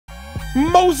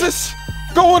Moses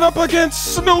going up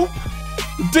against Snoop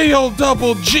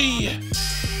D-O-double-G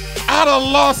out of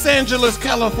Los Angeles,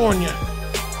 California.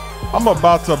 I'm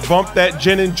about to bump that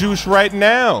gin and juice right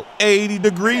now. 80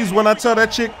 degrees when I tell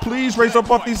that chick, please raise up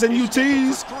off these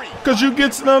NUTs, cause you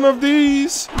get none of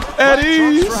these at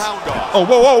ease. Oh,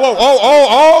 whoa, whoa, whoa, oh, oh,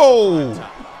 oh.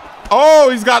 Oh,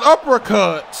 he's got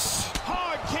uppercuts.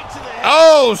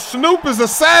 Oh, Snoop is a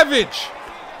savage.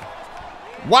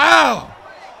 Wow.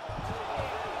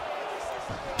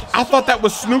 I thought that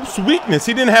was Snoop's weakness.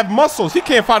 He didn't have muscles. He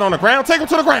can't fight on the ground. Take him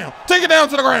to the ground. Take it down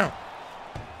to the ground.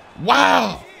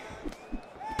 Wow.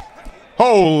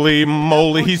 Holy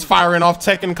moly, he's firing off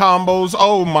Tekken combos.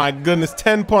 Oh my goodness,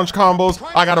 10 punch combos.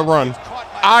 I gotta run.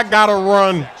 I gotta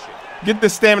run. Get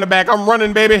this stamina back. I'm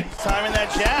running, baby. Timing that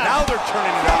jab. Now they're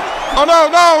turning it up. Oh no,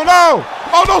 no, no.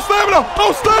 Oh, no stamina.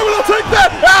 No stamina. Take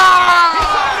that.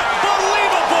 Ah!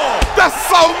 Unbelievable. That's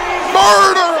some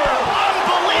murder.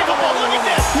 Unbelievable. Look at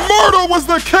this. Murder was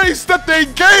the case that they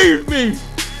gave me.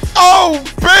 Oh,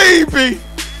 baby.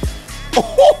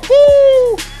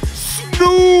 Oh,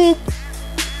 Snoop.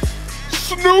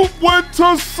 Snoop went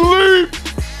to sleep.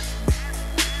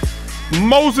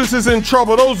 Moses is in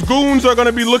trouble. Those goons are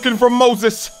gonna be looking for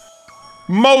Moses.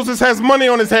 Moses has money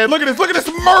on his head. Look at this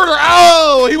murder.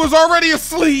 Oh, he was already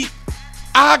asleep.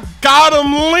 I got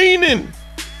him leaning.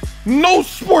 No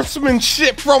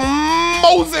sportsmanship from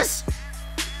Moses.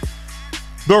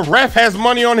 The ref has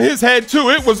money on his head too.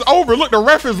 It was over. Look, the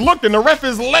ref is looking. The ref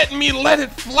is letting me let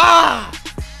it fly.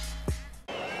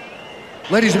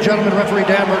 Ladies and gentlemen, referee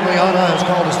Dan Bergliana has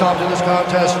called a stop to this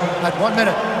contest at 1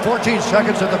 minute, 14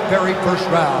 seconds of the very first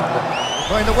round.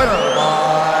 Declaring the winner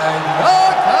by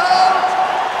knockout,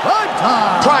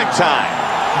 Prime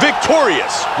time.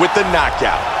 Victorious with the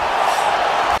knockout.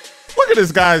 Look at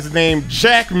this guy's name,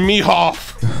 Jack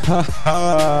Mehoff.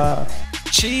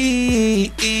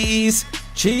 Cheese.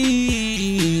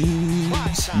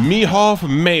 Mehoff,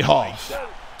 Mayhoff.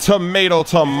 Tomato.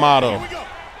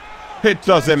 It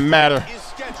doesn't matter.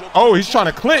 Oh, he's trying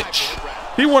to clinch.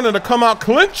 He wanted to come out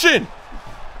clinching.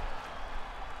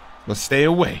 But stay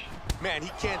away. Man, he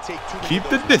can't take too Keep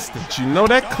the distance. You know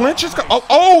that clinch is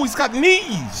oh, he's got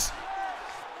knees.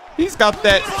 He's got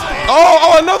that.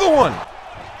 Oh, another one.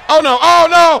 Oh no.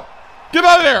 Get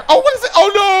out of there. Oh, what is it? Oh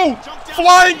no.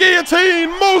 Flying guillotine.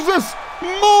 Moses.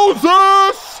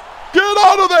 Get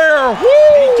out of there. Woo!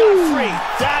 He got free.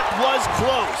 That was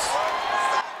close.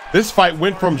 This fight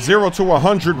went from 0 to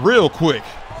 100 real quick.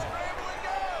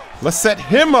 Let's set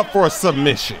him up for a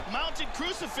submission. Mounted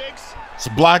crucifix. Let's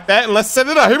block that and let's set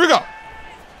it up. Here we go.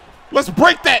 Let's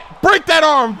break that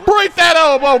arm, break that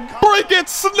elbow, break it,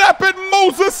 snap it,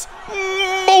 Moses.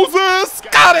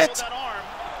 Got it.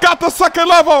 Got the second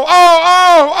level.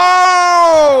 Oh.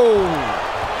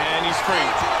 And he's free.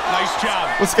 Nice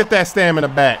job. Let's get that stamina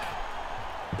back.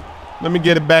 Let me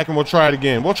get it back and we'll try it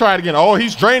again. Oh,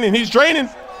 he's draining.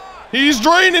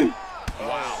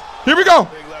 Wow. Here we go.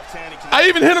 I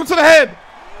even hit him to the head.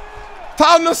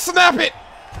 Time to snap it.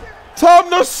 Time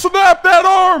to snap that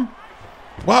arm.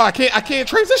 Wow, I can't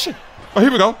transition. Oh, here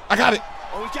we go. I got it.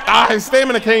 His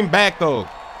stamina came back though.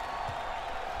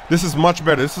 This is much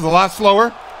better. This is a lot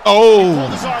slower. Oh.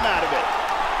 Pulled his arm out of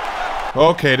it.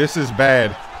 Okay, this is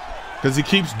bad. Because he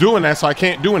keeps doing that, so I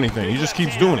can't do anything. He just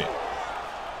keeps doing it.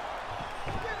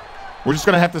 We're just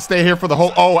gonna have to stay here for the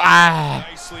whole.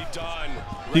 Nicely done.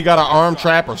 He got an arm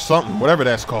trap or something, whatever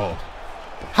that's called.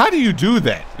 How do you do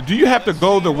that? Do you have to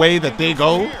go the way that they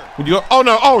go? When you go, oh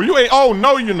no, oh you ain't, oh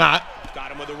no you're not.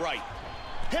 Got him with the right.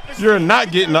 You're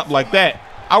not getting up like that.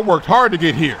 I worked hard to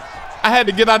get here. I had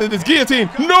to get out of this guillotine.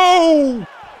 No!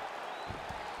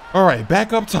 All right,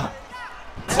 back up top.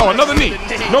 Oh, another knee.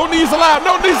 No knees allowed,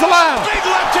 no knees allowed. Big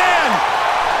left hand.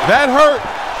 That hurt.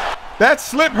 That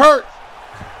slip hurt.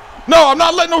 No, I'm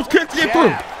not letting those kicks get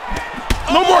through.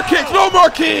 No more kicks, no more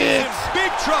kicks.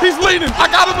 Big trouble. He's leaning. I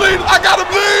got him leaning.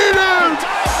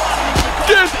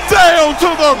 Get down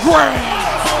to the ground.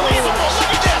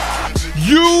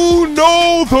 You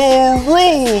know the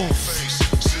rules.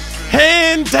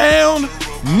 Hand down,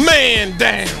 man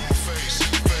down.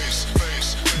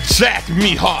 Jack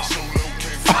Mehoff.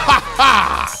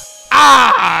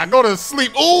 Go to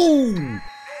sleep. Ooh,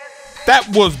 that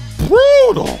was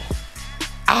brutal.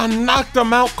 I knocked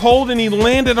him out cold and he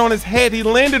landed on his head. He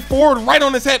landed forward right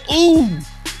on his head. Ooh,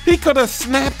 he could have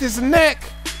snapped his neck.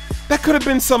 That could have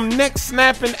been some neck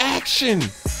snapping action.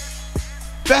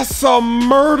 That's some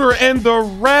murder, and the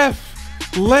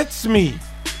ref lets me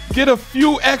get a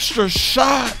few extra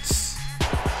shots.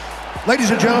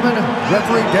 Ladies and gentlemen,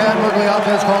 referee Dan Bergliana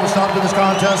has called a stop to this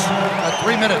contest at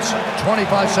 3 minutes,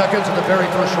 25 seconds of the very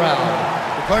first round.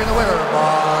 Declaring the winner by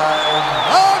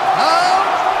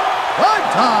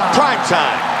knockout, Prime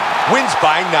Time wins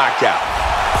by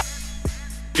knockout.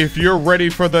 If you're ready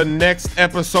for the next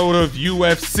episode of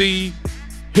UFC,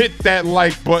 hit that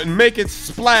like button. Make it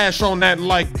splash on that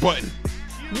like button.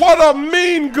 What a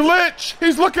mean glitch.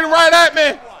 He's looking right at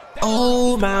me.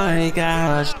 Oh my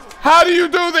gosh. How do you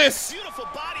do this?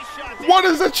 What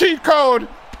is the cheat code?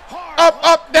 Up,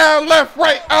 up, down, left,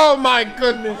 right. Oh my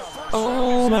goodness.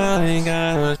 Oh my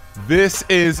gosh. This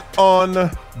is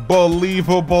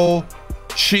unbelievable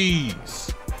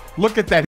cheese. Look at that.